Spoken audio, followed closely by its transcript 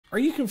Are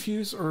you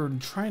confused or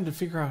trying to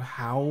figure out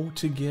how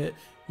to get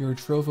your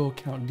Trovo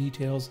account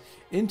details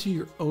into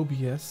your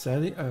OBS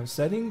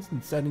settings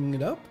and setting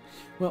it up?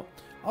 Well,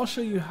 I'll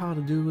show you how to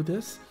do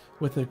this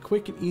with a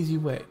quick and easy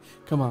way.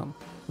 Come on,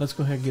 let's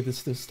go ahead and get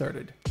this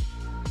started.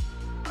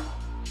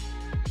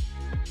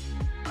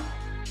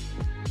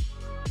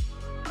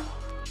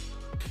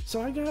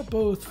 So I got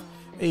both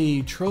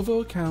a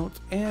Trovo account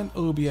and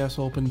OBS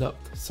opened up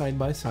side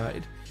by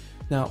side.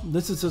 Now,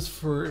 this is just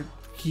for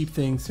keep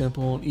things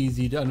simple and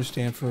easy to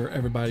understand for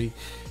everybody,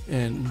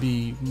 and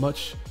be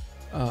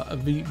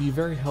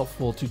very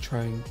helpful to try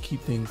and keep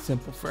things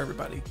simple for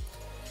everybody.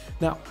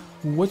 Now,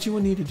 what you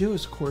will need to do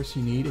is, of course,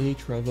 you need a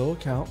Trovo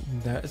account.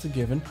 That is a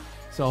given.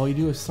 So all you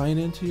do is sign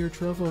into your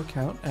Trovo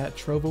account at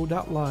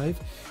Trovo.live.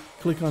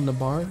 Click on the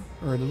bar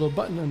or the little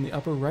button on the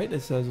upper right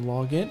that says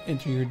log in,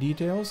 enter your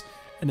details,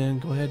 and then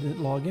go ahead and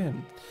log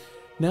in.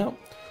 Now,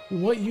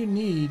 what you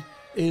need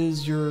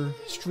is your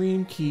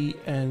stream key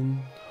and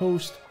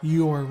host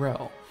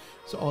URL.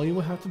 So all you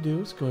will have to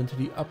do is go into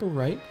the upper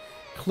right,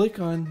 click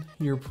on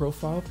your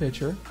profile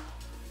picture,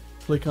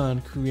 click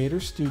on Creator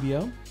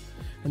Studio,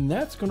 and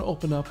that's going to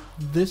open up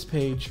this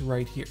page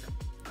right here.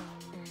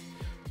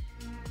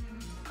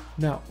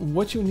 Now,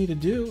 what you need to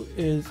do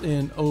is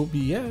in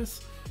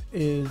OBS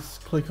is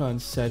click on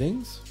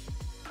Settings,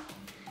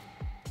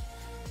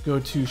 go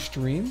to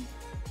Stream.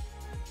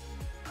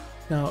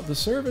 Now, the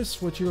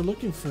service, what you're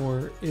looking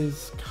for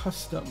is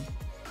custom.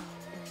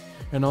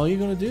 And all you're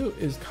going to do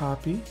is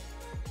copy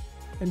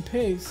and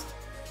paste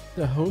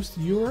the host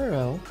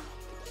URL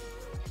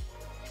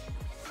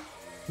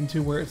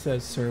into where it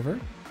says server.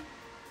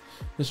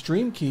 The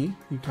stream key,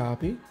 you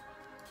copy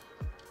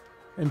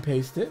and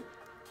paste it,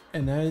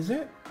 and that is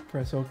it.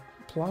 Press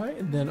apply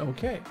and then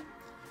OK.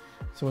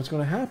 So what's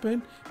going to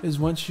happen is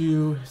once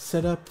you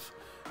set up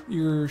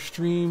your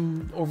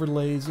stream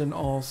overlays and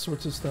all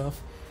sorts of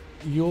stuff,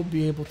 you'll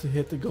be able to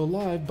hit the go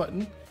live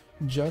button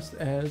just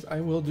as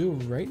I will do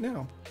right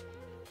now.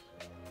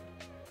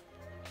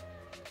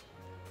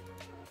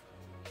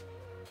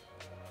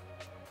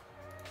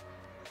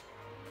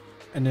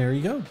 And there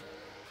you go.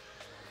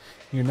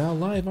 You're now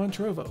live on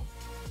Trovo.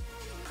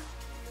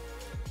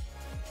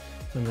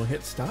 So I'm going to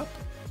hit stop.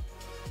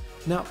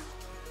 Now,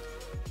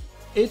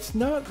 it's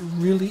not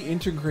really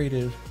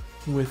integrated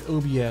with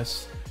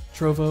OBS.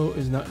 Trovo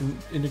is not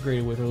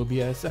integrated with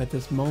OBS at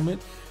this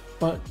moment,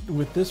 but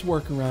with this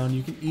workaround,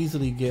 you can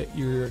easily get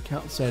your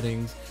account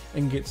settings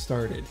and get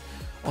started.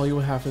 All you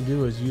will have to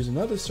do is use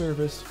another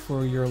service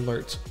for your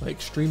alerts, like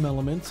Stream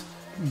Elements,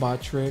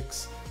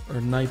 Botrix, or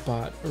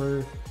Nightbot,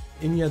 or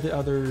any of the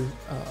other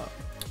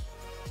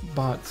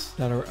bots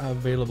that are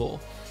available.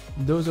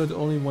 Those are the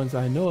only ones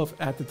I know of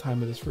at the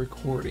time of this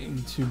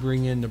recording, to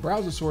bring in the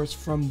browser source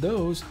from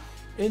those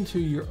into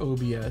your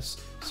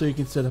OBS so you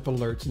can set up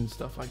alerts and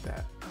stuff like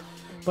that.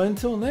 But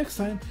until next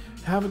time,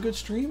 have a good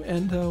stream,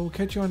 and we'll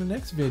catch you on the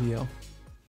next video.